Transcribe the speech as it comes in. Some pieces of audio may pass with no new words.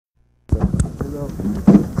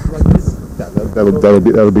like this. Yeah,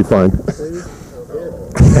 that'll be fine.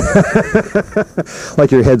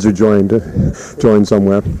 Like your heads are joined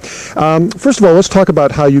somewhere. First of all, let's talk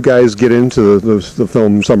about how you guys get into the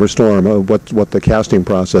film Summer Storm. What the casting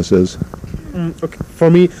process is. Okay. For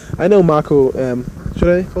me, I know Marco. Should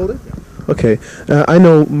I hold it? Okay. I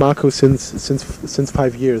know Marco since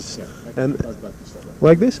 5 years, and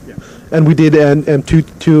like this. Yeah. And we did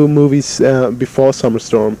two movies before Summer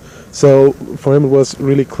Storm. So for him, it was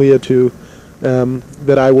really clear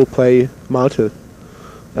that I will play Malte.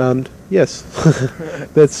 And yes,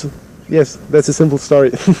 that's a simple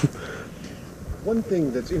story. One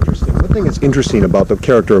thing that's interesting about the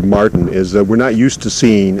character of Martin is that we're not used to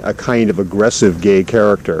seeing a kind of aggressive gay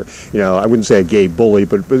character. You know, I wouldn't say a gay bully,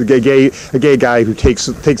 but a gay guy who takes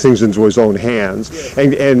things into his own hands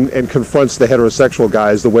and confronts the heterosexual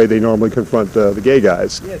guys the way they normally confront the gay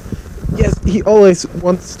guys. Yes, he always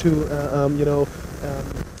wants to,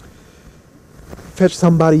 fetch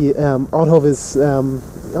somebody out of his,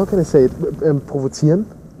 how can I say it, provozieren?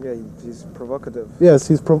 Yeah, he's provocative. Yes,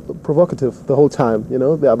 he's provocative the whole time,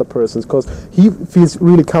 the other persons, because he feels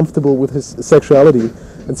really comfortable with his sexuality.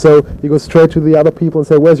 And so he goes straight to the other people and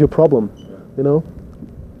say, where's your problem,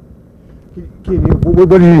 What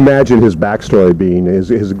do you imagine his backstory being,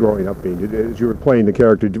 his growing up being? As you were playing the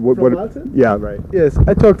character, yeah, right. Yes,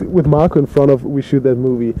 I talked with Marco in front of we shoot that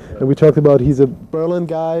movie, and we talked about he's a Berlin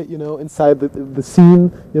guy, inside the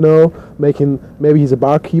scene, maybe he's a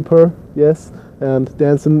barkeeper, yes, and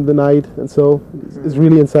dancing the night, and so is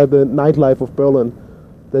really inside the nightlife of Berlin.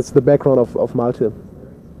 That's the background of Malte.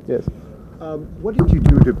 Yes. What did you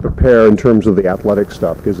do to prepare in terms of the athletic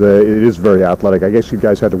stuff? Because it is very athletic. I guess you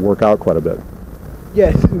guys had to work out quite a bit.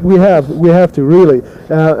 Yes, we have to really.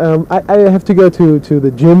 I have to go to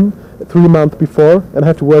the gym 3 months before, and I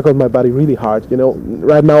have to work on my body really hard.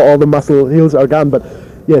 Right now all the muscle hills are gone, but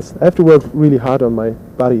yes, I have to work really hard on my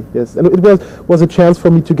body. Yes, and it was a chance for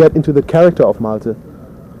me to get into the character of Malte.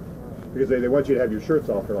 Because they want you to have your shirts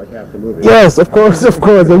off for like half the movie. Yes, of course,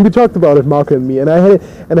 and we talked about it, Marco and me. And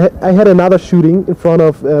I had another shooting in front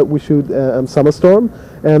of we shoot Summer Storm,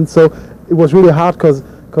 and so it was really hard because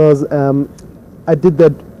I did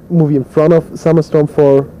that movie in front of Summer Storm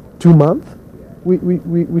for 2 months.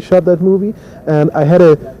 We shot that movie, and I had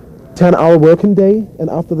a 10-hour working day, and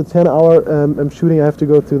after the 10-hour shooting, I have to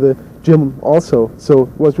go to the gym also. So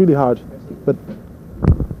it was really hard, but.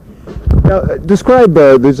 Now, describe,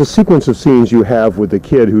 there's a sequence of scenes you have with the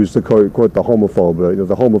kid who's the quote the homophobe,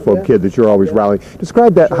 the homophobe kid that you're always rallying.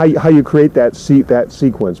 Describe that, how you create that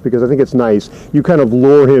sequence, because I think it's nice. You kind of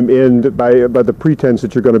lure him in by the pretense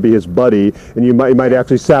that you're going to be his buddy, and you might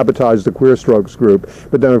actually sabotage the Queer Strokes group,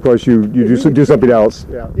 but then of course you do something else.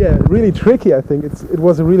 Yeah, really tricky. I think it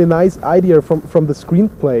was a really nice idea from the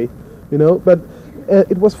screenplay, but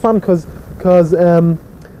it was fun because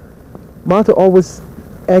Malte always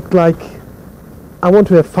act like I want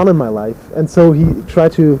to have fun in my life, and so he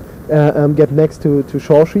tried to get next to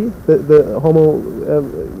Shorshi, the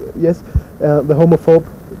homophobe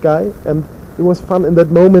guy, and it was fun in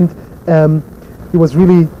that moment. He was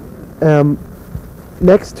really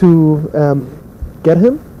next to get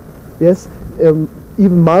him. Yes,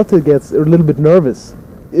 even Malte gets a little bit nervous.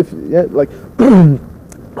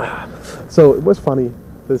 So it was funny.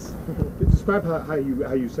 Describe how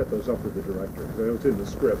you set those up with the director. I know it's in the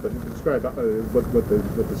script, but describe what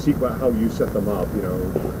the sequence, how you set them up.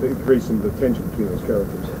 Increasing the tension between those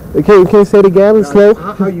characters. Can you say it again, slow?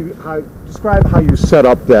 Describe how you set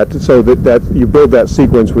up that so that you build that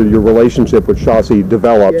sequence with your relationship with Shossi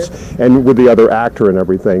develops and with the other actor and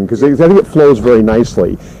everything. Because I think it flows very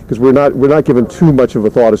nicely. Because we're not given too much of a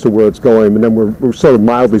thought as to where it's going, and then we're sort of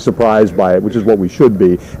mildly surprised by it, which is what we should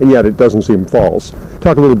be, and yet it doesn't seem false.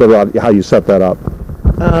 Talk a little bit about how you set that up.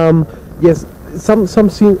 Yes, some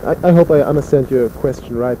scenes. I hope I understand your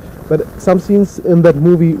question right, but some scenes in that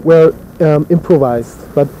movie were improvised.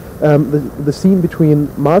 But the scene between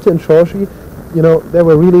Malte and Shorshi, they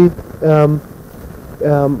were really right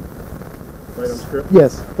on script.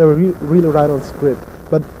 Yes, they were really right on script.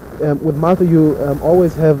 But with Malte, you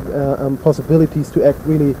always have possibilities to act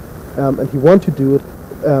really, and he want to do it,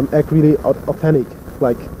 act really authentic.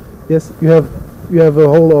 Like, yes, you have a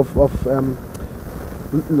whole of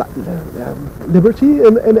liberty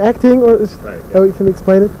in acting, or how you can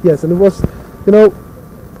explain it. Yes, and it was,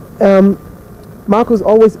 Marco's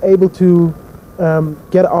always able to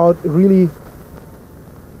get out a really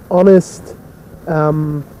honest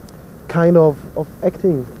kind of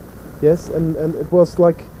acting. Yes, and it was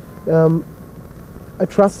like I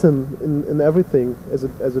trust him in everything as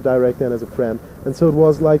a director and as a friend, and so it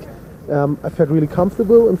was like I felt really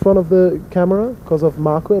comfortable in front of the camera because of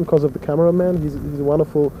Marco and because of the cameraman. He's a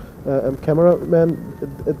wonderful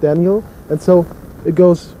cameraman, Daniel, and so it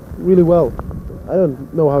goes really well. I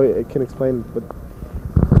don't know how I can explain it, but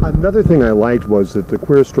another thing I liked was that the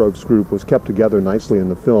Queer Strokes group was kept together nicely in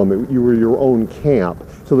the film. You were your own camp,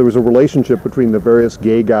 so there was a relationship between the various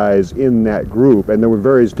gay guys in that group, and there were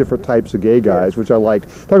various different types of gay guys, which I liked.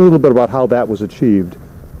 Talk a little bit about how that was achieved.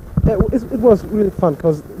 It was really fun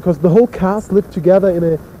because the whole cast lived together in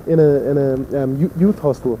a youth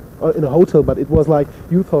hostel, or in a hotel, but it was like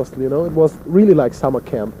youth hostel, you know. It was really like summer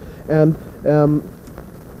camp, and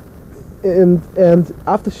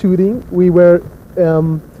after shooting we were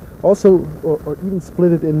also or even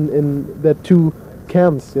split it in the two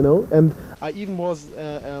camps, you know. And I even was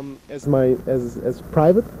as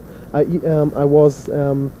private. I was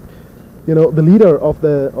you know, the leader of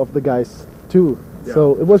the guys too. Yeah.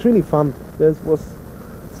 So it was really fun. It was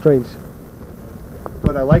strange.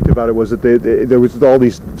 What I liked about it was that there was all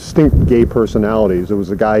these distinct gay personalities. There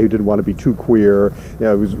was a guy who didn't want to be too queer. You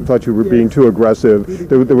know, thought you were being too aggressive.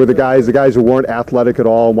 There were the guys who weren't athletic at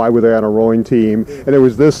all. Why were they on a rowing team? And there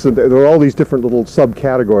was this. And there were all these different little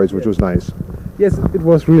subcategories, which was nice. Yes, it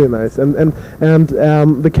was really nice. And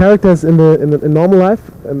the characters in normal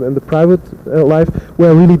life and in the private life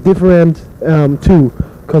were really different too.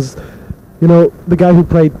 Because, you know, the guy who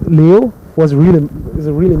played Leo is a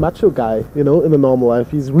really macho guy, you know, in the normal life.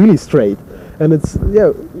 He's really straight, and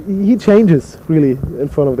he changes really in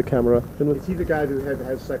front of the camera. Is he the guy who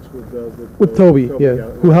had sex with Toby? Yeah,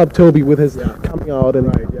 who helped Toby with his coming out and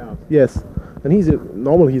right, yeah. Yes, and he's a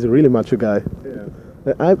really macho guy.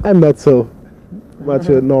 Yeah. I'm not so much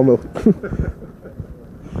normal.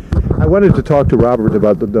 I wanted to talk to Robert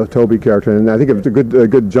about the Toby character, and I think a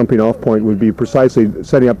good jumping off point would be precisely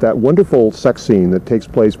setting up that wonderful sex scene that takes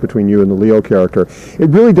place between you and the Leo character. It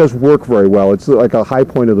really does work very well. It's like a high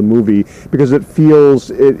point of the movie because it feels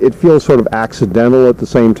sort of accidental at the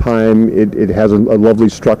same time. It has a lovely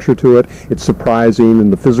structure to it. It's surprising in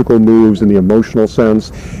the physical moves and the emotional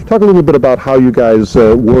sense. Talk a little bit about how you guys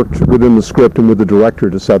worked within the script and with the director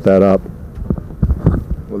to set that up.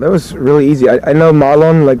 Well, that was really easy. I know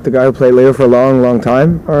Marlon, like the guy who played Leo, for a long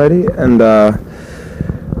time already, and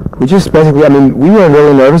we just basically, I mean, we weren't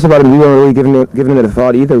really nervous about it. We weren't really giving it a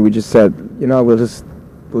thought either. We just said, you know, we'll just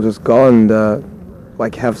go and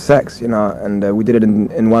like have sex, you know, and we did it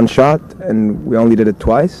in one shot, and we only did it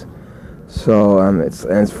twice. So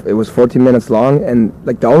it was 14 minutes long, and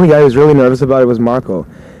like the only guy who was really nervous about it was Marco,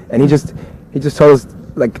 and he just told us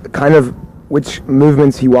like kind of which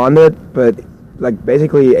movements he wanted, but like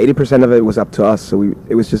basically 80% of it was up to us. So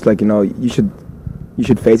it was just like, you know, you should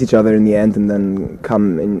face each other in the end and then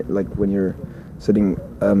come in like when you're sitting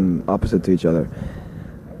opposite to each other.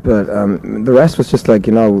 But the rest was just like,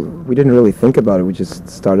 you know, we didn't really think about it. We just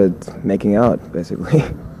started making out basically.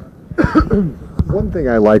 One thing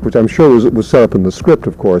I like, which I'm sure was set up in the script,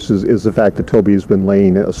 of course, is the fact that Toby has been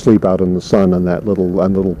laying asleep out in the sun on that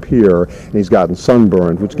little pier, and he's gotten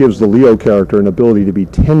sunburned, which gives the Leo character an ability to be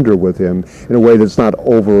tender with him in a way that's not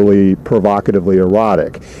overly provocatively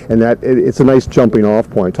erotic, and that it's a nice jumping off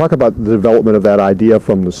point. Talk about the development of that idea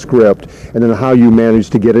from the script, and then how you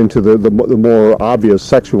managed to get into the more obvious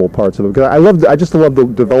sexual parts of it. Because I just love the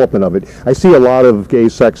development of it. I see a lot of gay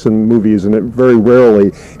sex in movies, and it very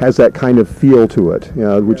rarely has that kind of feel to it, you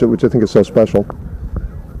know, which I think is so special.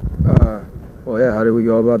 Well, yeah. How did we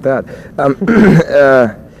go about that?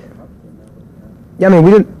 Yeah, I mean,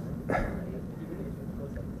 we didn't.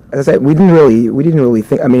 As I said, we didn't really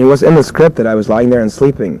think. I mean, it was in the script that I was lying there and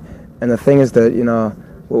sleeping, and the thing is that, you know,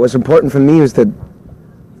 what was important for me was that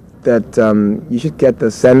you should get the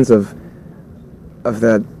sense of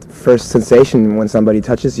that first sensation when somebody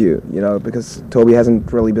touches you, you know, because Toby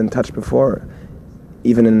hasn't really been touched before.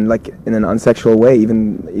 Even in an unsexual way,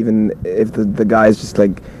 even if the guy is just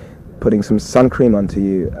like putting some sun cream onto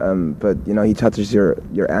you, but you know, he touches your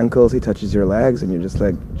ankles, he touches your legs, and you're just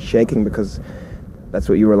like shaking because that's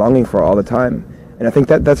what you were longing for all the time. And I think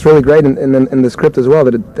that's really great in the script as well,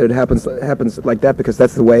 that it happens like that, because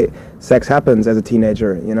that's the way sex happens as a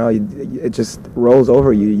teenager. You know, it just rolls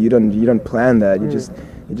over you. You don't plan that. You just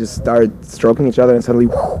start stroking each other, and suddenly,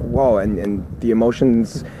 whoa, and the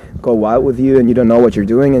emotions go wild with you, and you don't know what you're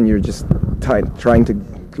doing, and you're just trying to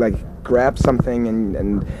like grab something,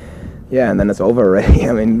 and then it's over already.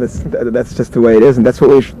 I mean, that's just the way it is, and that's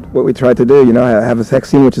what we try to do. You know, have a sex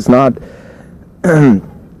scene which is not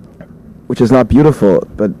beautiful,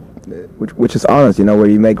 but which is honest. You know, where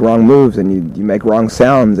you make wrong moves and you make wrong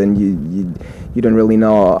sounds, and you don't really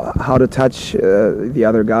know how to touch the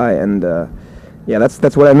other guy, and yeah,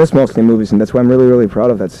 that's what I miss most in movies, and that's why I'm really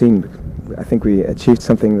proud of that scene. I think we achieved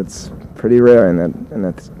something that's pretty rare in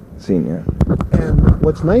that scene. Yeah. And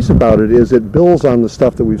what's nice about it is it builds on the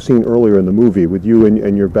stuff that we've seen earlier in the movie with you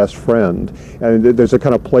and your best friend. And there's a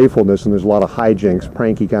kind of playfulness, and there's a lot of hijinks,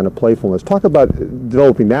 pranky kind of playfulness. Talk about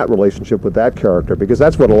developing that relationship with that character, because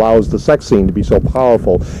that's what allows the sex scene to be so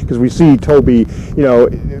powerful. Because we see Toby,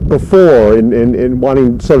 before in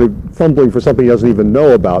wanting, sort of fumbling for something he doesn't even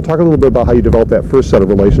know about. Talk a little bit about how you develop that first set of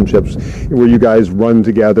relationships where you guys run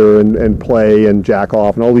together and play and jack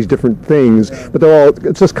off and all these different things, but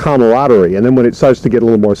it's just camaraderie. And then when it starts to get a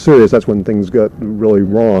little more serious, that's when things get really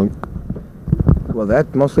wrong. Well,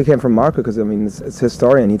 that mostly came from Marco, because, I mean, it's his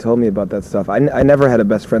story, and he told me about that stuff. I never had a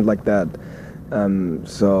best friend like that,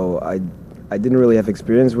 so I didn't really have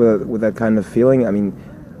experience with that kind of feeling. I mean,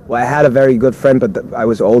 well, I had a very good friend, but I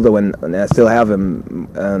was older and I still have him,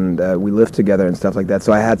 and we lived together and stuff like that.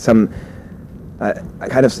 So I had I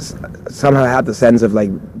kind of somehow had the sense of like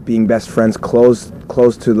being best friends, close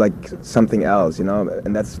to like something else,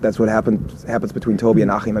 and that's what happens between Toby and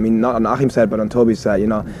Achim. I mean, not on Achim's side, but on Toby's side,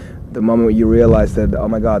 the moment you realize that, oh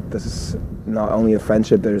my God, this is not only a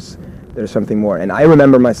friendship, there's something more. And I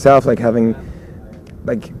remember myself having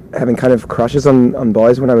kind of crushes on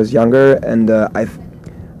boys when I was younger, and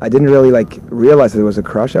I didn't really realize that it was a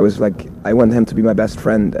crush. I was I want him to be my best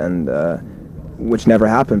friend, and which never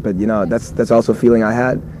happened. But that's also a feeling I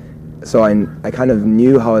had. So I kind of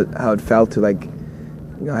knew how it felt to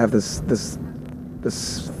have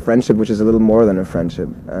this friendship, which is a little more than a friendship.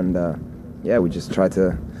 And yeah, we just tried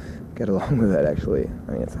to get along with it. Actually,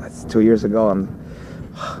 I mean, it's 2 years ago. I'm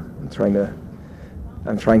trying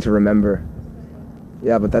to remember.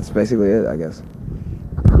 Yeah, but that's basically it, I guess.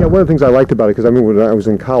 Yeah, one of the things I liked about it, because I mean, when I was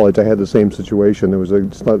in college, I had the same situation. There was a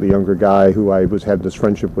slightly younger guy who I had this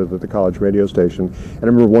friendship with at the college radio station. And I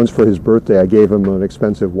remember once for his birthday, I gave him an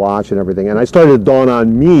expensive watch and everything. And I started to dawn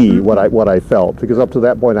on me what I felt, because up to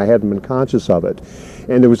that point I hadn't been conscious of it.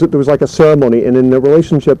 And there was like a ceremony. And in the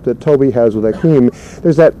relationship that Toby has with Akeem,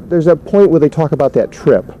 there's that point where they talk about that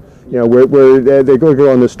trip. Where they go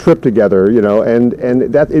on this trip together, and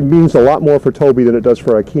that it means a lot more for Toby than it does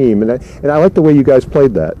for Akeem, and I like the way you guys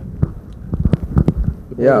played that.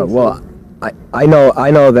 Yeah, well, I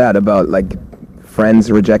know that about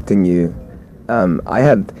friends rejecting you. I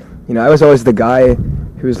was always the guy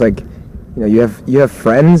who was you have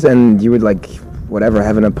friends, and you would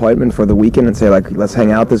have an appointment for the weekend and say let's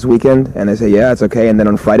hang out this weekend, and they say yeah, it's okay, and then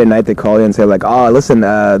on Friday night they call you and say oh listen,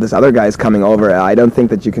 this other guy's coming over, I don't think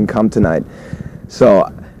that you can come tonight.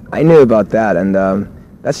 So I knew about that, and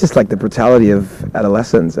that's just the brutality of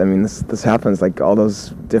adolescence. I mean, this happens, all those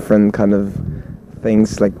different kind of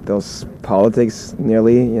things, those politics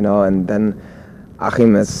nearly, and then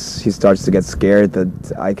Achim, as he starts to get scared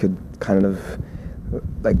that I could kind of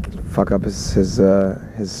fuck up his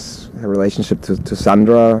relationship to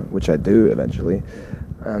Sandra, which I do eventually,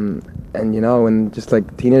 and when just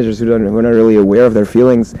teenagers who are not really aware of their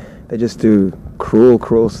feelings, they just do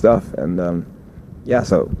cruel stuff, and yeah,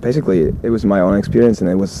 so basically it was my own experience, and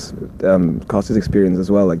it was Kostas' experience as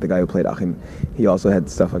well. The guy who played Achim, he also had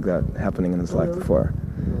stuff like that happening in his life before.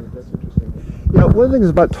 That's interesting. Yeah, one of the things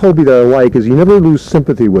about Toby that I like is you never lose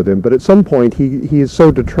sympathy with him, but at some point he is so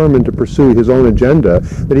determined to pursue his own agenda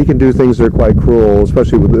that he can do things that are quite cruel,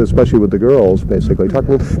 especially with the girls. Basically, I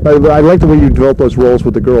like the way you develop those roles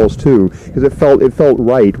with the girls too, because it felt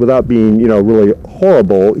right without being really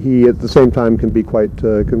horrible. He at the same time can be quite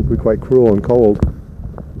cruel and cold.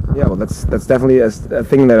 Yeah, well, that's definitely a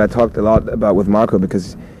thing that I talked a lot about with Marco,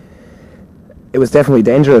 because it was definitely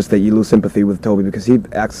dangerous that you lose sympathy with Toby, because he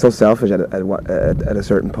acts so selfish at a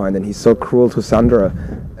certain point, and he's so cruel to Sandra,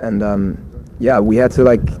 and yeah, we had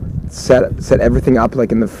to set everything up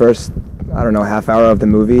in the first half hour of the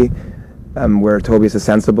movie, where Toby is a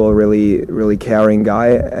sensible, really caring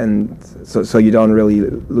guy, and so you don't really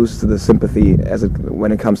lose to the sympathy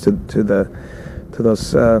when it comes to those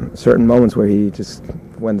certain moments where he just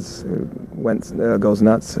goes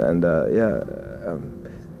nuts, and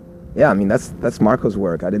yeah, I mean that's Marco's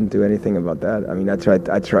work. I didn't do anything about that. I mean, I try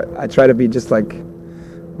to be just like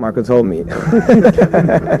Marco told me.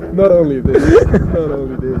 Not only this.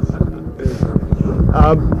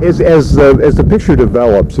 As the picture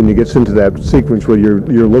develops and you gets into that sequence where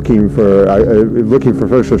you're looking for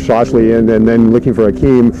first Shoshli and then looking for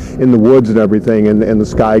Akeem in the woods and everything, and the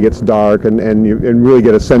sky gets dark and you really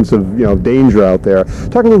get a sense of danger out there.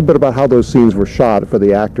 Talk a little bit about how those scenes were shot for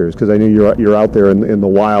the actors, because I know you're out there in the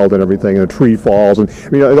wild and everything, and a tree falls, and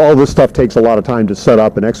all this stuff takes a lot of time to set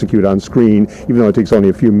up and execute on screen, even though it takes only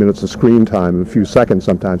a few minutes of screen time, a few seconds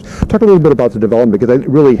sometimes. Talk a little bit about the development, because it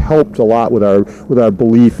really helped a lot with our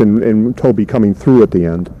belief in Toby coming through at the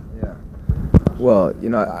end. Yeah. Well,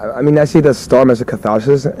 I mean, I see the storm as a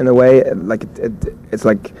catharsis in a way. Like it's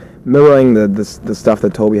like mirroring the stuff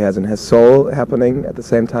that Toby has in his soul happening at the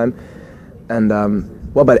same time. And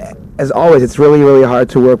well, but as always, it's really, really hard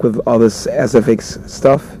to work with all this SFX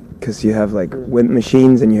stuff, because you have like wind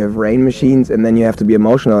machines and you have rain machines, and then you have to be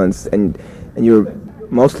emotional, and you're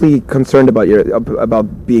mostly concerned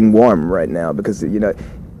about being warm right now, because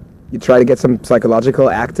you try to get some psychological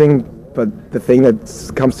acting, but the thing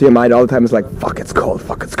that comes to your mind all the time is like, fuck, it's cold,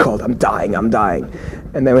 I'm dying.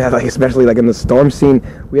 And then we have, like, especially like in the storm scene,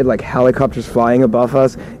 we had like helicopters flying above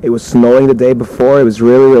us. It was snowing the day before. It was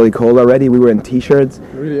really, really cold already. We were in t-shirts,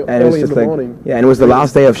 really, and it was just like, morning. Yeah, and it was the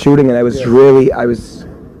last day of shooting, and I was really, I was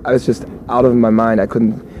just out of my mind. I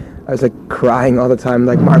was like crying all the time,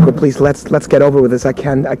 like, Marco, please, let's get over with this. I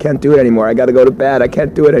can't do it anymore. I got to go to bed. I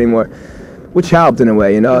can't do it anymore. Which helped in a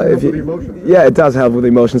way, Yeah, it does help with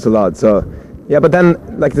emotions a lot. So, yeah, but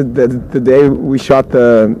then like the day we shot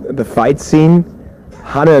the fight scene,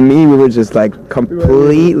 Hanno and me, we were just like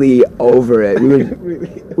completely over it.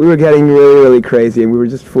 We were getting really, really crazy, and we were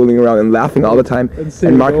just fooling around and laughing all the time.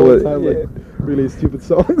 And Marco was really stupid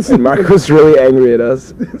songs. And Marco was really angry at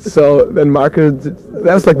us. So then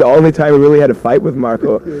that was like the only time we really had a fight with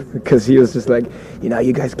Marco, because he was just like,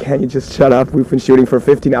 you guys can't, you just shut up. We've been shooting for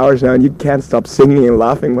 15 hours now, and you can't stop singing and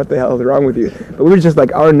laughing. What the hell is wrong with you? But we were just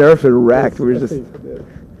like, our nerves were racked. We were just,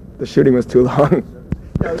 the shooting was too long.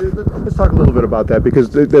 Yeah, let's talk a little bit about that,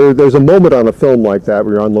 because there's a moment on a film like that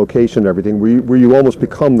where you're on location and everything, where you almost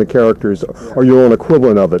become the characters or your own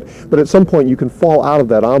equivalent of it. But at some point you can fall out of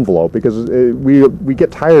that envelope, because we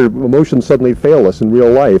get tired, emotions suddenly fail us in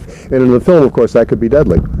real life. And in the film, of course, that could be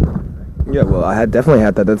deadly. Yeah, well, I definitely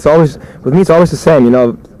had that. It's always, with me, it's always the same,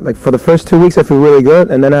 like for the first 2 weeks I feel really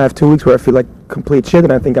good, and then I have 2 weeks where I feel like complete shit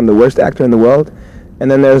and I think I'm the worst actor in the world.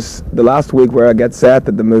 And then there's the last week where I get sad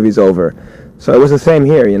that the movie's over. So it was the same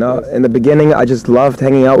here, In the beginning, I just loved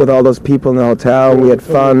hanging out with all those people in the hotel. We had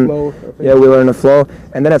fun. Yeah, we were in a flow.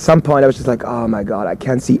 And then at some point, I was just like, oh my God, I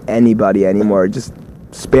can't see anybody anymore. Just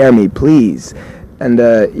spare me, please. And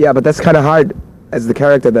yeah, but that's kind of hard as the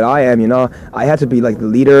character that I am, I had to be like the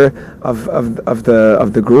leader of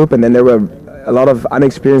the group, and then there were a lot of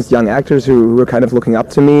unexperienced young actors who were kind of looking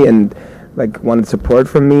up to me and like wanted support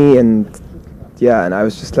from me, and yeah, and I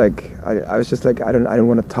was just like, I don't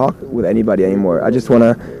want to talk with anybody anymore. I just want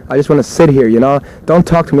to sit here, Don't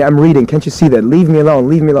talk to me. I'm reading. Can't you see that? Leave me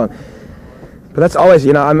alone. But that's always,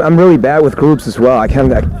 I'm really bad with groups as well. I can't,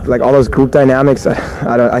 like all those group dynamics.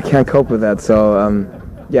 I can't cope with that. So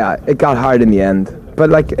yeah, it got hard in the end. But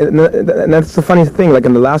like, and that's the funny thing. Like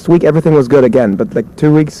in the last week, everything was good again. But like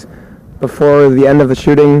 2 weeks before the end of the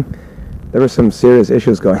shooting, there were some serious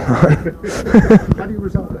issues going on. How do you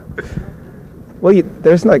resolve that? Well,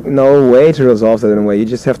 there's like no way to resolve that in a way. You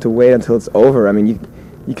just have to wait until it's over. I mean,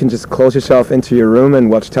 you can just close yourself into your room and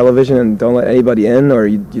watch television and don't let anybody in, or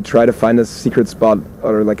you try to find a secret spot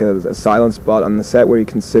or like a silent spot on the set where you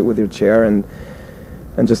can sit with your chair and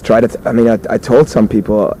just try to. I mean, I told some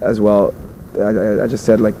people as well. I just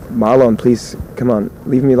said like, Marlon, please come on,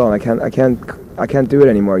 leave me alone. I can't do it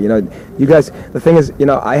anymore. You guys, the thing is,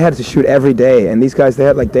 I had to shoot every day, and these guys, they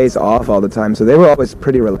had like days off all the time, so they were always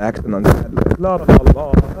pretty relaxed and on set, like, blah, blah,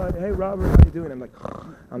 blah, blah. Hey, Robert, how you doing? I'm like,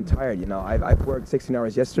 I'm tired, I've worked 16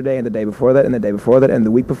 hours yesterday and the day before that and the day before that and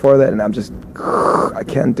the week before that, and I'm just, I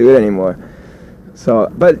can't do it anymore.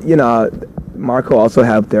 So, but, Marco also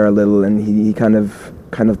helped there a little, and he kind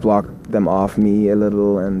of blocked them off me a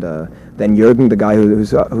little, and then Jürgen, the guy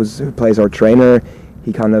who plays our trainer,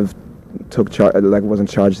 he kind of took charge, like was in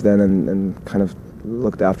charge then, and kind of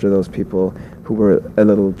looked after those people who were a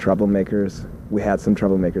little troublemakers. We had some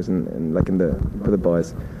troublemakers for the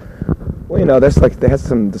boys. Well, there's like, they had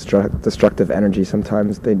some destructive energy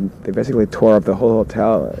sometimes. They basically tore up the whole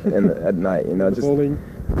hotel at night. Just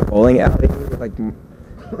bowling alley. Like,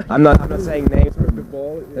 I'm not saying names.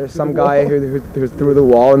 There's some guy who threw the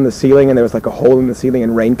wall in the ceiling, and there was like a hole in the ceiling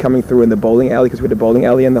and rain coming through in the bowling alley, because we had a bowling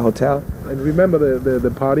alley in the hotel. And remember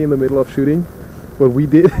the party in the middle of shooting? what we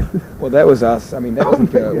did. Well, that was us. I mean, that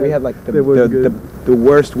wasn't good. We had like That wasn't good. the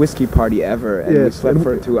worst whiskey party ever, and we Yes, slept and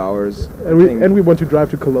for 2 hours. And we want to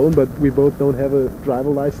drive to Cologne, but we both don't have a driver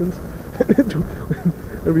license.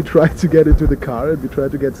 And we tried to get into the car, and we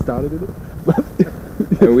tried to get started in it. But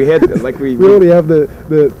And we had like we only have the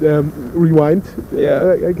rewind.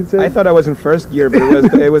 Yeah. I can say. I thought I was in first gear, but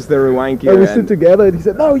it was the rewind gear. And we sit together, and he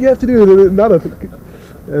said, "No, you have to do another."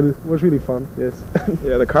 And it was really fun. Yes.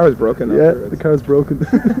 Yeah, the car was broken. Yeah, afterwards. the car is broken.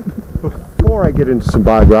 Before I get into some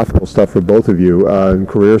biographical stuff for both of you and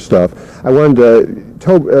career stuff, I wanted to.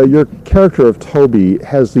 Your character of Toby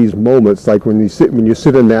has these moments, like when you sit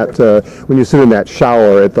in that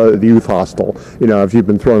shower at the youth hostel. You know, if you've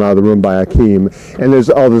been thrown out of the room by Akeem, and there's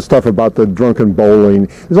all this stuff about the drunken bowling.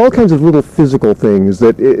 There's all kinds of little physical things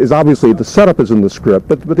that is obviously the setup is in the script,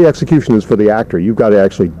 but the execution is for the actor. You've got to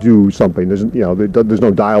actually do something. There's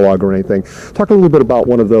no dialogue or anything. Talk a little bit about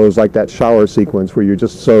one of those, like that shower sequence where you're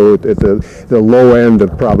just so at the low end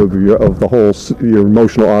of probably of the whole your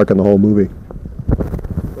emotional arc in the whole movie.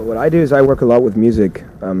 Well, what I do is I work a lot with music.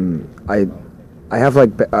 I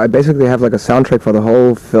basically have like a soundtrack for the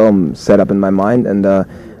whole film set up in my mind, and I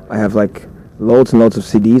have like loads and loads of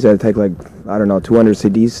CDs. I take like 200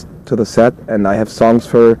 CDs to the set, and I have songs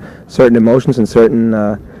for certain emotions and certain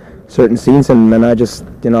scenes, and then I just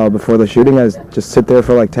before the shooting I just sit there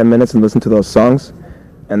for like 10 minutes and listen to those songs,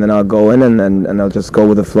 and then I'll go in and I'll just go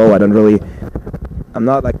with the flow. I'm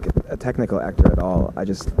not like a technical actor at all. I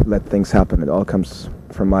just let things happen. It all comes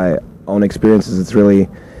from my own experiences. It's really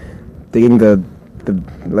digging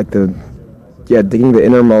digging the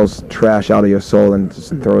innermost trash out of your soul and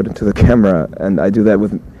just throw it into the camera. And I do that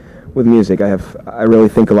with music. I really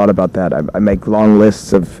think a lot about that. I make long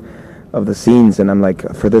lists of the scenes, and I'm like,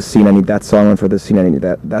 for this scene I need that song, and for this scene I need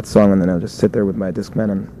that song, and then I'll just sit there with my Discman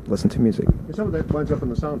and listen to music. Some of that winds up in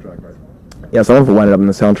the soundtrack, right? Yeah, some of it winded up in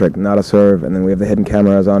the soundtrack, Not a Serve, and then we have the hidden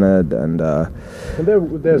cameras on it, and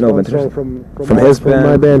there's no, one but song from my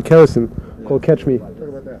my band Kerosene called Catch Me. Talk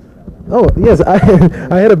about that. Oh yes, I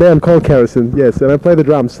had a band called Kerosene, yes, and I play the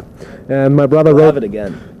drums. And my brother wrote have it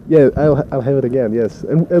again. Yeah, I'll have it again, yes.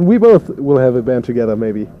 And we both will have a band together,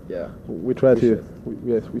 maybe. Yeah. We try to.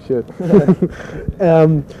 Yes, we should.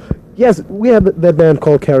 Yes, we have that band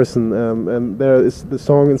called Kerosene, and there is the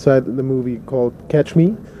song inside the movie called Catch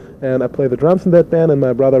Me, and I play the drums in that band, and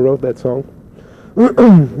my brother wrote that song.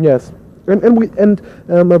 Yes, and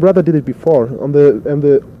my brother did it before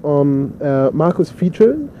on Marco's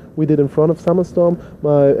feature we did in front of Summerstorm.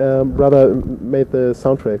 My brother made the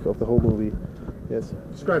soundtrack of the whole movie. Yes.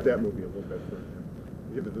 Describe that movie a little bit.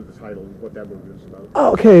 Give it the title, what that movie is about.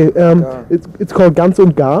 Oh, okay. It's called Ganz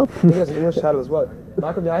und Gar. I think there's an English title as well.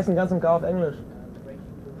 Marco, wie heißen Ganz und Gar auf Englisch?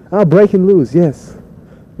 Breaking Loose. Yes,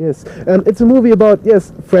 yes. And it's a movie about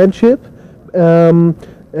friendship, and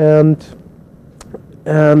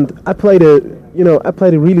I played a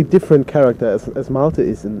really different character as Malte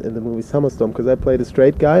is in the movie Summerstorm, because I played a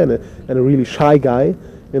straight guy and a really shy guy,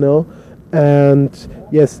 and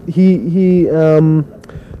yes, he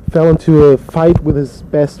fell into a fight with his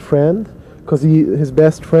best friend, because his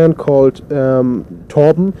best friend called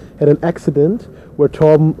Torben had an accident where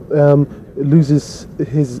Torben loses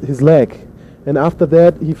his leg, and after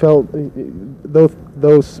that he fell. Both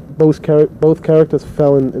characters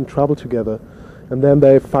fell in trouble together, and then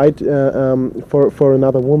they fight for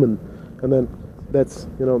another woman, and then that's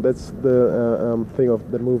the thing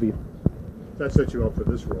of the movie. That sets you up for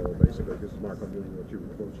this role, basically, because Marco knew what you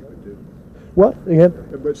could do. What again?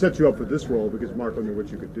 It sets you up for this role because Marco knew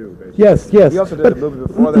what you could do, basically. Yes. We also did a movie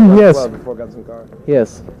before that yes. as well, before Guns and Car.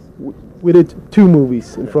 Yes, we did 2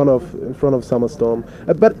 movies in front of Summerstorm,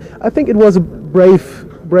 but I think it was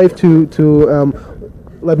brave to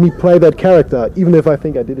let me play that character, even if I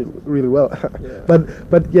think I did it really well. Yeah.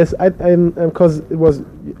 But yes, because it was,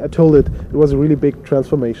 I told it was a really big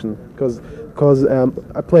transformation, because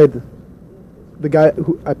I played the guy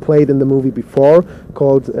who I played in the movie before,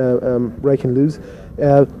 called Breaking Loose,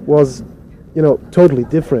 was totally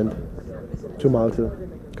different to Malte,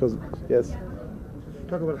 because yes.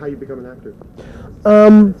 Talk about how you become an actor.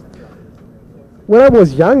 When I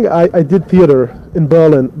was young, I did theater in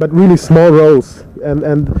Berlin, but really small roles,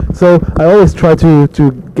 and so I always try to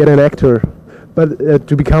get an actor, but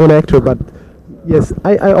to become an actor. But yes,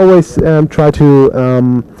 I always try to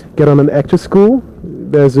get on an actor school.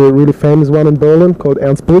 There's a really famous one in Berlin called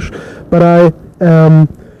Ernst Busch, but I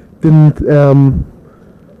didn't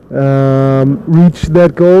reach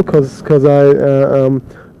that goal because I'm,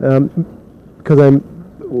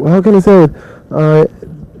 how can I say it?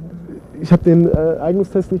 Ich habe den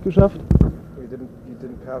Eignungstest nicht geschafft. You didn't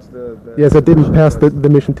pass the Yes, I didn't pass the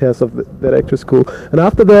mission test of that actor school. And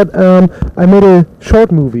after that, I made a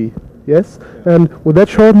short movie. Yes, and with that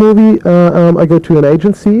short movie, I go to an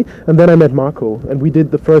agency, and then I met Marco, and we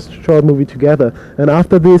did the first short movie together. And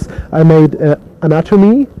after this, I made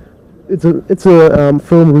Anatomy. It's a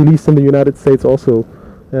film released in the United States also,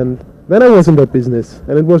 and then I was in that business,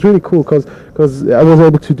 and it was really cool because I was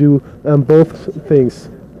able to do both things,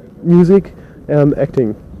 music and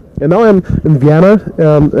acting. And now I'm in Vienna.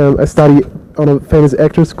 I study on a famous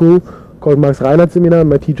actor school called Max Reinhardt Seminar.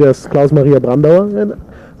 My teacher is Klaus Maria Brandauer, and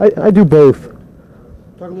I do both.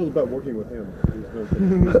 Talk a little about working with him.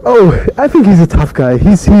 Oh, I think he's a tough guy.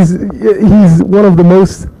 He's one of the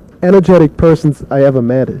most energetic persons I ever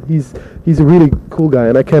met. He's a really cool guy,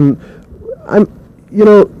 and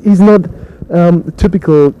he's not the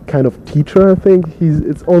typical kind of teacher. I think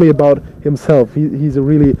it's only about himself. He's a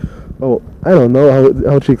really, I don't know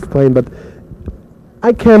how to explain, but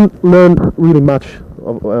I can learn really much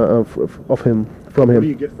of him from him. What do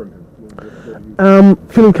you get from him?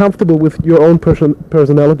 Feeling comfortable with your own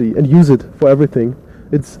personality and use it for everything.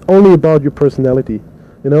 It's only about your personality.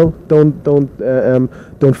 Don't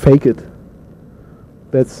fake it.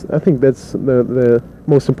 I think that's the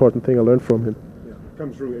most important thing I learned from him. Yeah,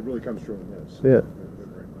 it really comes through in this. Yeah.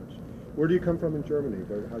 Very much. Where do you come from in Germany?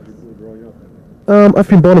 How did you grow growing up? I've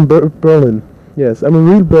been born in Berlin. Yes, I'm a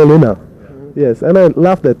real Berliner. Yes, and I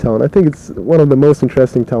love that town. I think it's one of the most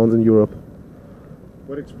interesting towns in Europe.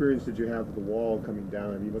 What experience did you have with the wall coming down?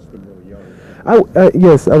 I mean, you must have been really young.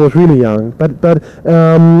 Yes, I was really young, but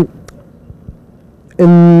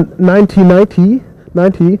in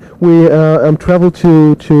 1990 we traveled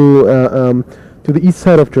to the east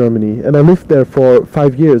side of Germany, and I lived there for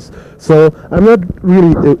 5 years. So I'm not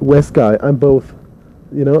really a west guy. I'm both,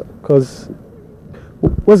 because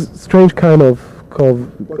it was a strange kind of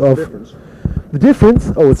What's the difference? The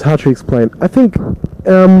difference? Oh, it's hard to explain. I think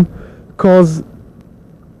because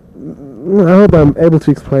I hope I'm able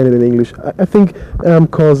to explain it in English. I think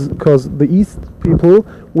because the East people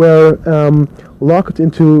were locked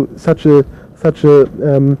into such a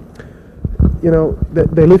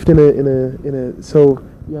they lived in a so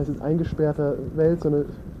wie heißt es, eingesperrter Welt, so eine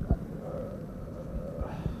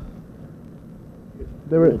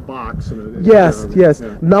they were A little box. yes. Yeah.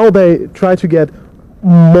 Now they try to get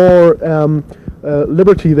more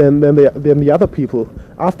liberty than the other people.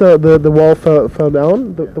 After the wall fell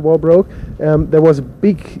down, the wall broke, there was a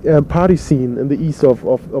big party scene in the east of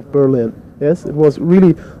Berlin. Yes, it was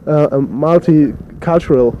really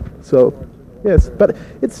multicultural. So, yes, but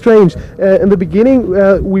it's strange. In the beginning,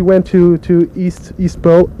 we went to East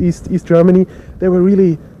Germany. They were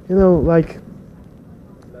really,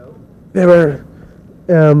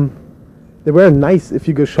 they were nice if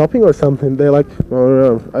you go shopping or something. They're like, oh,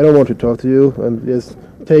 no, I don't want to talk to you, and just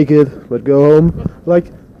take it, but go home.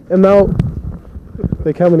 And now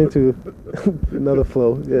they're coming into another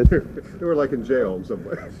flow. Yes. They were like in jail in some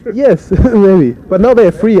ways. Yes, maybe. But now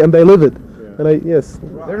they're free and they live it. Yeah.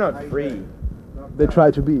 And They're not free. they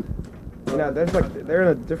try to be. They're in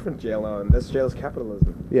a different jail now, and this jail is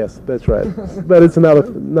capitalism. Yes, that's right. But it's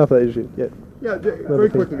another issue. Yeah. Yeah, very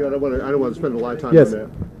quickly. I don't want to spend a lot of time Yes. on that.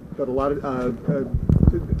 But a lot of the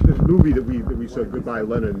movie that we saw, Goodbye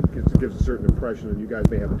Lenin, gives a certain impression, and you guys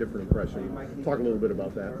may have a different impression. Talk a little bit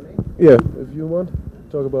about that. Yeah. If you want,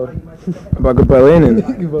 talk about About Goodbye Lenin.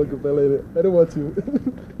 about Goodbye later. I don't want to.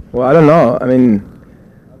 Well, I don't know. I mean,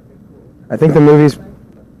 I think the movie's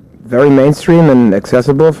very mainstream and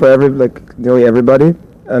accessible for nearly everybody,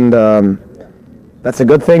 and that's a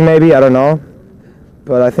good thing, maybe. I don't know,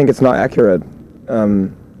 but I think it's not accurate.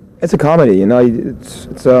 It's a comedy,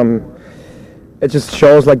 it just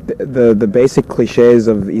shows the basic cliches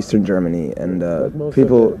of Eastern Germany, and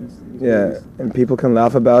people, and people can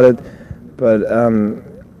laugh about it. But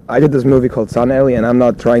I did this movie called Sun Alley, and I'm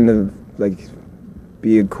not trying to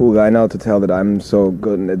be a cool guy now to tell that I'm so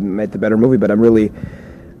good and made the better movie, but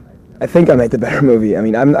I think I made the better movie. I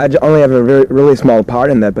mean, I only have a really small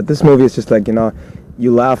part in that, but this movie is just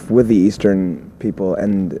you laugh with the Eastern people,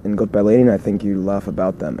 and in Goodbye Lenin, I think you laugh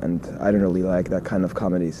about them, and I don't really like that kind of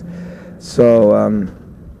comedies. So,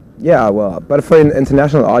 but for an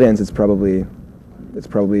international audience, it's probably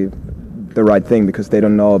the right thing, because they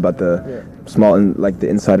don't know about the small and the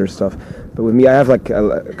insider stuff. But with me, I have a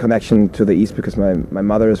connection to the East because my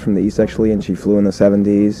mother is from the East actually, and she flew in the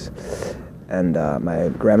 70s. And my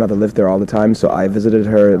grandmother lived there all the time, so I visited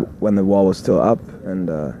her when the wall was still up, and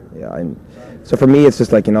so for me, it's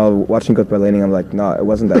just watching Goodbye Lenin, I'm like, no, it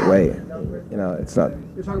wasn't that way. It's not.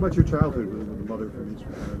 You talk about your childhood with the mother from East.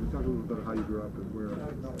 You talk a little bit about how you grew up and where.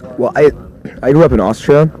 Well, I grew up in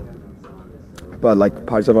Austria, but like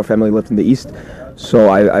parts of our family lived in the east. So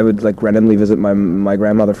I would like randomly visit my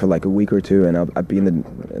grandmother for like a week or two, and I'd be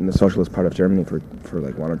in the socialist part of Germany for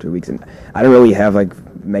like 1 or 2 weeks. And I don't really have like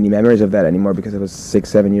many memories of that anymore because I was 6,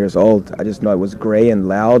 7 years old. I just know it was gray and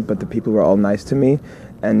loud, but the people were all nice to me,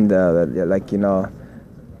 and like, you know,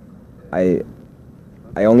 I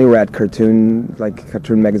only read cartoon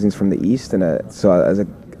magazines from the East, and so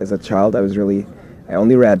as a child I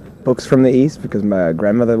only read books from the East because my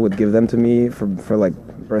grandmother would give them to me for like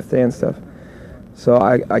birthday and stuff. So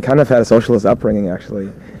I kind of had a socialist upbringing,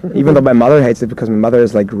 actually, even though my mother hates it because my mother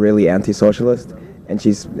is like really anti-socialist, and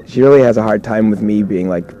she really has a hard time with me being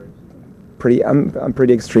like I'm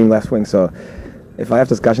pretty extreme left wing. So if I have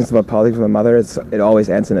discussions about politics with my mother, it always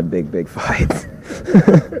ends in a big fight.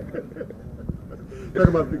 Talk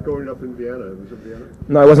about growing up in Vienna. Was it Vienna?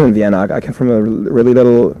 No, I wasn't in Vienna. I came from a really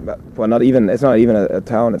little, well, it's not even a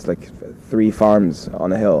town. It's like 3 farms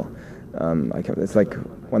on a hill. It's like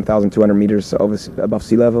 1,200 meters above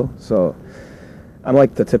sea level. So I'm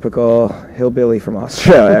like the typical hillbilly from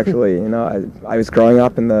Austria, actually. You know, I was growing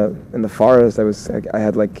up in the forest. I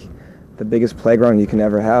had like the biggest playground you can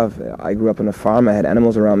ever have. I grew up on a farm. I had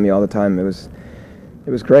animals around me all the time. It was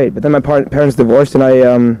great. But then my parents divorced, and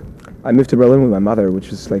I moved to Berlin with my mother, which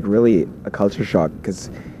was like really a culture shock because,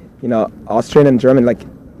 you know, Austrian and German, like,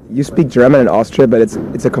 you speak German in Austria, but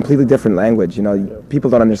it's a completely different language. You know, people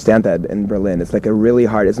don't understand that in Berlin. It's like a really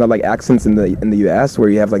hard. It's not like accents in the U.S. where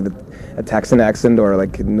you have like a Texan accent or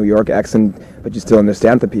like a New York accent, but you still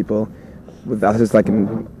understand the people. With us, it's like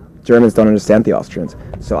Germans don't understand the Austrians.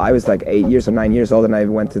 So I was like 8 years or 9 years old, and I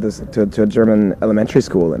went to a German elementary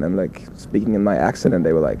school, and I'm like speaking in my accent, and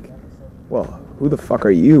they were like, "Well, who the fuck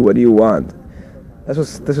are you? What do you want?" This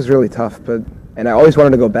was really tough, and I always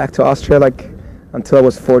wanted to go back to Austria, like, until I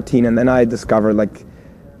was 14, and then I discovered like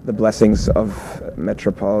the blessings of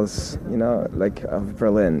metropolis, you know, like of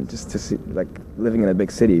Berlin, just to see like living in a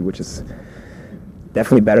big city, which is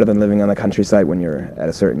definitely better than living on the countryside when you're at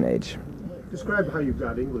a certain age. Describe how you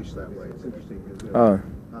got English that way. It's interesting because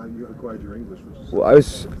you acquired your English. Well,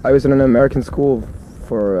 I was in an American school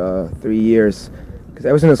for 3 years because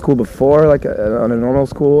I was in a school before, like on a normal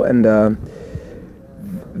school, and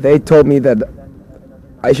they told me that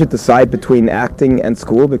I should decide between acting and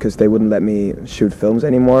school because they wouldn't let me shoot films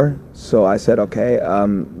anymore. So I said, okay,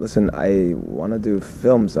 listen, I want to do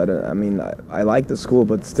films. I like the school,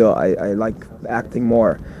 but still, I like acting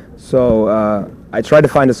more. So I tried to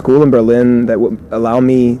find a school in Berlin that would allow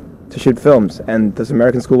me to shoot films, and this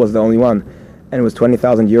American school was the only one, and it was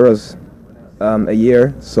 20,000 euros a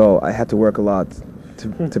year. So I had to work a lot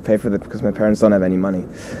to pay for that because my parents don't have any money.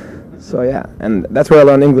 So yeah, and that's where I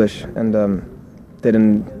learned English, and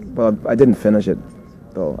I didn't finish it,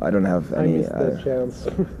 though. I don't have any. I missed that chance.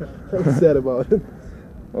 I'm sad about it.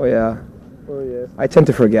 Oh yeah. Oh yeah. I tend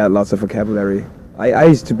to forget lots of vocabulary. I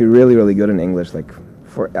used to be really, really good in English. Like,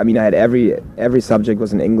 I had every subject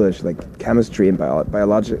was in English, like chemistry and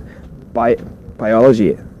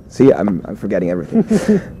biology. See, I'm forgetting everything.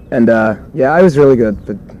 And yeah, I was really good,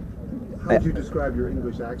 but. How would you describe your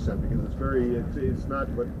English accent? Because it's not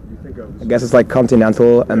what you think of. I guess it's like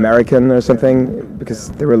continental American or something,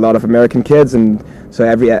 because there were a lot of American kids, and so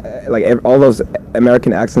all those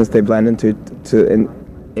American accents, they blend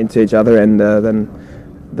into each other, and then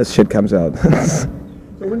this shit comes out.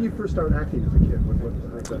 So when you first started acting as a kid, how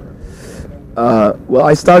did that happen? Well,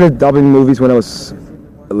 I started dubbing movies when I was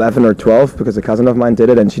 11 or 12 because a cousin of mine did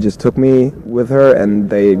it, and she just took me with her, and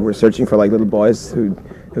they were searching for like little boys who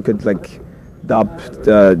could like dub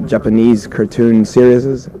Japanese cartoon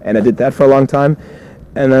series, and I did that for a long time.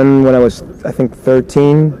 And then when I was, I think,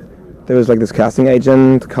 13, there was like this casting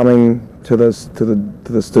agent coming to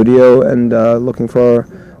the studio and looking for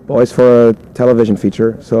boys for a television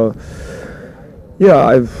feature. So yeah,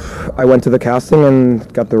 I went to the casting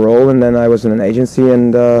and got the role, and then I was in an agency,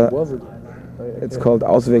 and What was it? it's called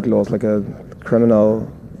Ausweglos, like a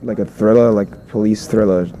criminal, like a thriller, like police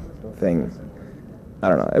thriller thing. I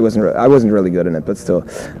don't know. I wasn't really good in it, but still,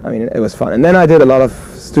 I mean, it was fun. And then I did a lot of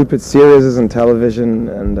stupid series on television,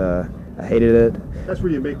 and I hated it. That's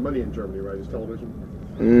where you make money in Germany, right? Is television?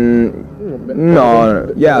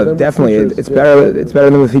 No, yeah, definitely. It's better. It's better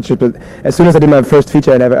than the features. But as soon as I did my first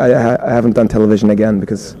feature, I haven't done television again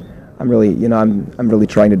because I'm really, I'm really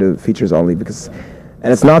trying to do features only because.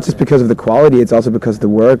 And it's not just because of the quality, it's also because the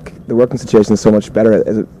working situation is so much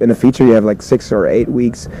better. In a feature, you have like 6 or 8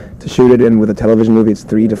 weeks to shoot it in. With a television movie, it's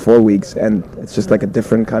 3 to 4 weeks, and it's just like a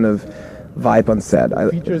different kind of vibe on set.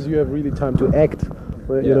 Features, you have really time to act,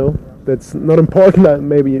 you know. That's not important,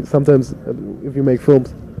 maybe sometimes if you make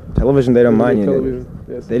films. Television, they don't mind. You know. television.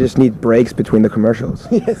 Yes. They just need breaks between the commercials.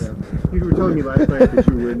 Yes. You were telling me last night that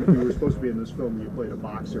you were supposed to be in this film and you played a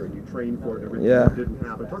boxer and you trained for it and everything. Yeah. That didn't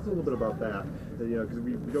happen. Talk a little bit about that. You know, because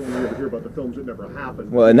we don't really ever hear about the films that never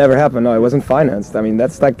happened. Well, it never happened. No, it wasn't financed. I mean,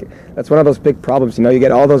 that's one of those big problems. You know, you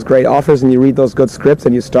get all those great offers and you read those good scripts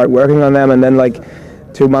and you start working on them, and then like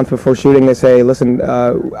 2 months before shooting, they say, "Listen,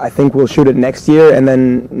 I think we'll shoot it next year," and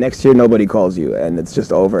then next year nobody calls you, and it's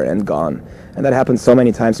just over and gone. And that happened so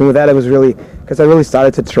many times. And with that, it was really because I really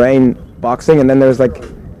started to train boxing, and then there was like,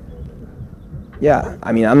 yeah,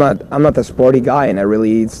 I mean, I'm not the sporty guy, and I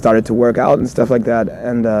really started to work out and stuff like that,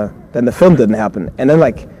 and then the film didn't happen. And then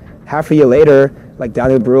like half a year later, like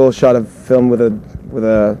Daniel Bruhl shot a film with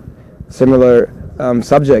a similar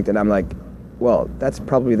subject, and I'm like, well, that's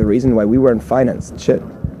probably the reason why we weren't financed. Shit,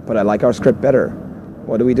 but I like our script better.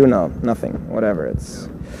 What do we do now? Nothing. Whatever. It's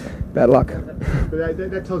bad luck. But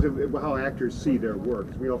that tells you how actors see their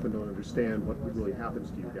work. 'Cause we often don't understand what really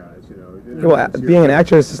happens to you guys. You know. Well, being an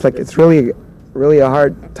actor is just like it's really a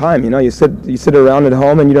hard time. You know, you sit around at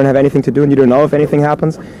home and you don't have anything to do and you don't know if anything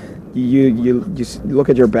happens. You look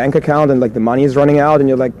at your bank account and like the money is running out and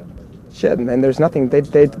you're like, shit, and there's nothing.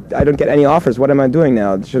 I don't get any offers. What am I doing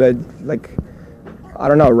now? Should I like, I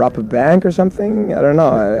don't know, rob a bank or something? I don't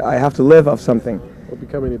know. I have to live off something. Or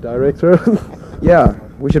becoming a director. Yeah,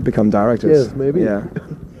 we should become directors. Yes, maybe. Yeah.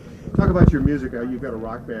 Talk about your music. You've got a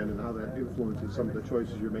rock band and how that influences some of the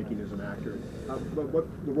choices you're making as an actor. What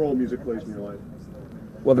the role music plays in your life?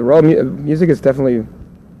 Well, the role music is definitely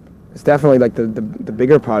like the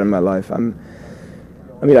bigger part of my life. I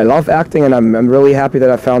mean, I love acting, and I'm really happy that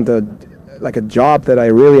I found a job that I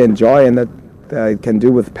really enjoy and that I can do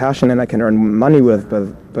with passion and I can earn money with.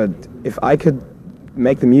 But if I could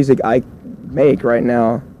make the music I make right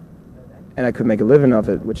now, and I could make a living of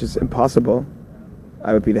it, which is impossible,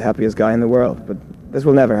 I would be the happiest guy in the world. But this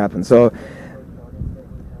will never happen. So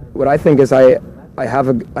what I think is I have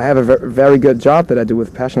a very good job that I do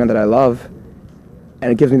with passion and that I love,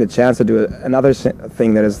 and it gives me the chance to do another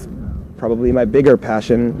thing that is probably my bigger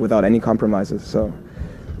passion without any compromises. So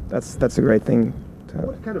that's a great thing.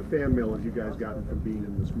 What kind of fan mail have you guys gotten from being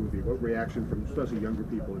in this movie? What reaction from especially younger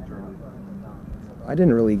people in Germany? I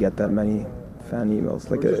didn't really get that many fan emails.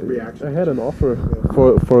 Like reaction. I had an offer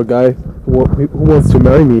for a guy who wants to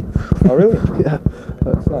marry me. Oh really? Yeah.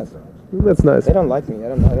 That's nice. That's nice. They don't like me. I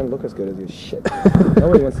don't look as good as you. Shit.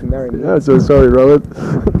 Nobody wants to marry me. I'm so sorry, Robert.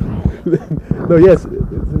 No, yes,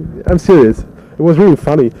 I'm serious. It was really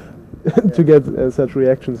funny to get such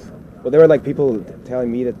reactions. Well, there were like people telling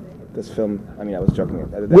me that this film. I mean, I was joking.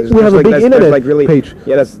 We have a big internet like really, page.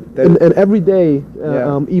 Yeah, and every day,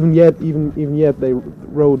 Yeah. even yet, they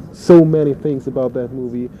wrote so many things about that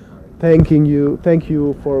movie. Thank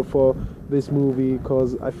you for this movie,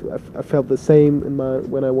 because I felt the same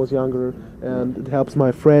when I was younger, and it helps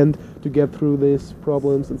my friend to get through these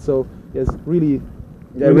problems. And so, yes, really.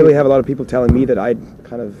 Yeah, I really have a lot of people telling me that I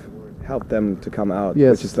kind of helped them to come out,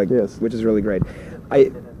 Yes, which is like, yes. which is really great.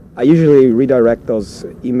 I usually redirect those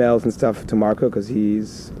emails and stuff to Marco because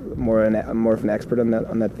he's more of an expert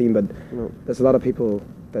on that theme. But there's a lot of people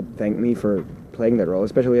that thank me for playing that role,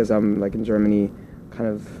 especially as I'm like in Germany. Kind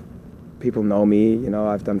of people know me. You know,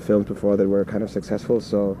 I've done films before that were kind of successful.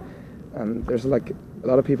 So there's like a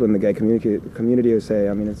lot of people in the gay community who say,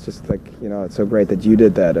 I mean, it's just like, you know, it's so great that you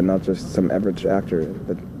did that and not just some average actor.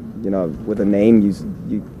 That, you know, with a name,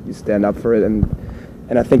 you stand up for it, and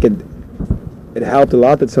I think it helped a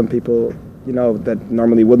lot that some people, you know, that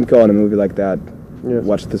normally wouldn't go on a movie like that, Yes.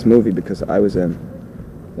 watch this movie because I was in.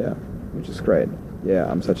 Yeah, which is great. Yeah,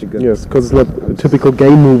 I'm such a good. Yes, because it's not a typical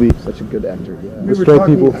gay movie. Such a good actor. Yeah. The straight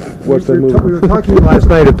people watch that movie. We were talking last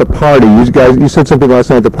night at the party. You said something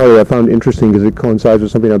last night at the party that I found interesting because it coincides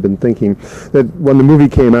with something I've been thinking. That when the movie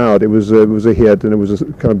came out, it was a hit and it was a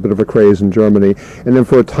kind of bit of a craze in Germany. And then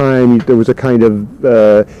for a time there was a kind of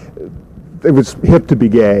it was hip to be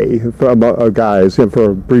gay for guys, and for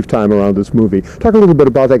a brief time around this movie. Talk a little bit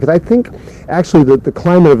about that, because I think actually the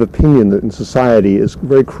climate of opinion in society is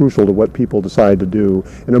very crucial to what people decide to do,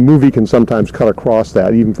 and a movie can sometimes cut across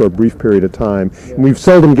that, even for a brief period of time. And we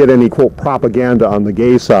seldom get any, quote, propaganda on the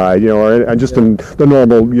gay side, you know, or just in the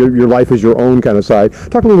normal, your life is your own kind of side.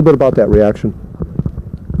 Talk a little bit about that reaction.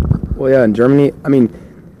 Well, yeah, in Germany, I mean,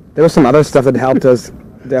 there was some other stuff that helped us.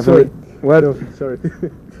 Definitely. Sorry. What? No, sorry.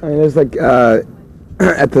 I mean, there's like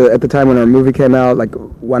at the time when our movie came out, like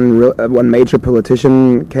one major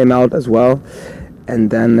politician came out as well, and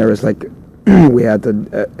then there was like we had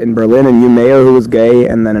in Berlin a new mayor who was gay,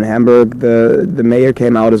 and then in Hamburg the mayor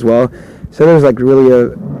came out as well. So there was like really a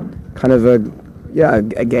kind of a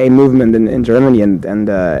gay movement in Germany, and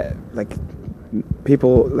like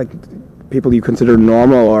people you consider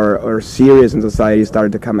normal or serious in society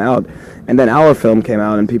started to come out, and then our film came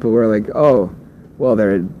out, and people were like, oh, well,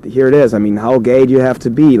 here it is. I mean, how gay do you have to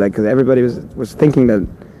be? Like, because everybody was thinking that,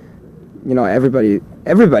 you know,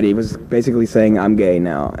 everybody was basically saying I'm gay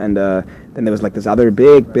now, and then there was like this other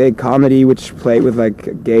big comedy which played with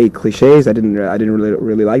like gay cliches. I didn't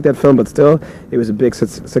really like that film, but still, it was a big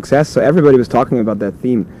success. So everybody was talking about that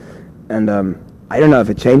theme, and I don't know if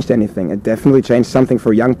it changed anything. It definitely changed something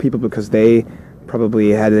for young people because they probably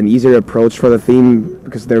had an easier approach for the theme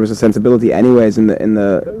because there was a sensibility anyways in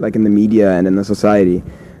the media and in the society.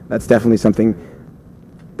 That's definitely something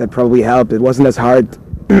that probably helped. It wasn't as hard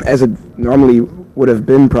as it normally would have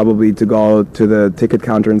been probably to go to the ticket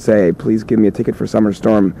counter and say, hey, please give me a ticket for Summer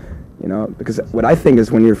Storm, you know, because what I think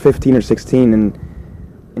is when you're 15 or 16 and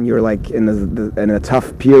you're like in a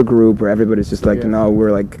tough peer group where everybody's just like, you know,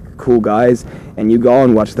 we're like cool guys, and you go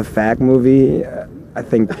and watch the Fag movie, I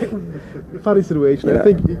think... Funny situation. Yeah. I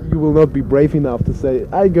think you will not be brave enough to say,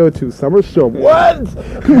 I go to Summer Storm. What?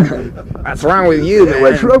 What's wrong with you, man?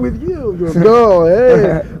 What's wrong with you? You're a girl,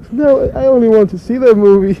 hey. No, I only want to see that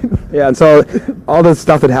movie. Yeah, and so all the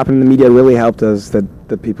stuff that happened in the media really helped us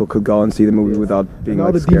that people could go and see the movie without being Now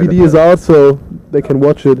like the scared DVD is out, so they can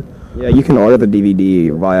watch it. Yeah, you can order the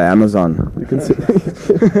DVD via Amazon. You can see.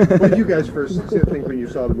 What did you guys first think when you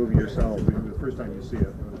saw the movie yourself? The first time you see it,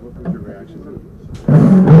 what was your reaction?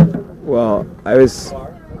 Well, I was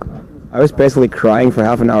basically crying for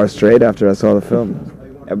half an hour straight after I saw the film,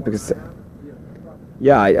 because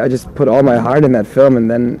I just put all my heart in that film, and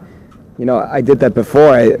then, you know, I did that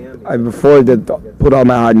before. I before did put all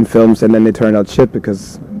my heart in films, and then they turned out shit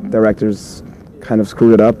because directors kind of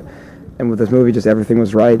screwed it up. And with this movie, just everything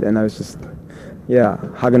was right, and I was just,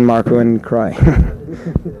 hugging Marco and crying.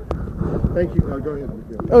 Thank you. Go ahead.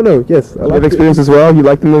 Oh no, yes. I You have experience as well? You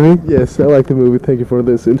like the movie? Yes, I like the movie. Thank you for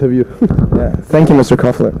this interview. Yeah. Thank you, Mr.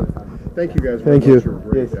 Koffler. Thank you guys. Thank very you. much for a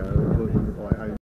great, Yes.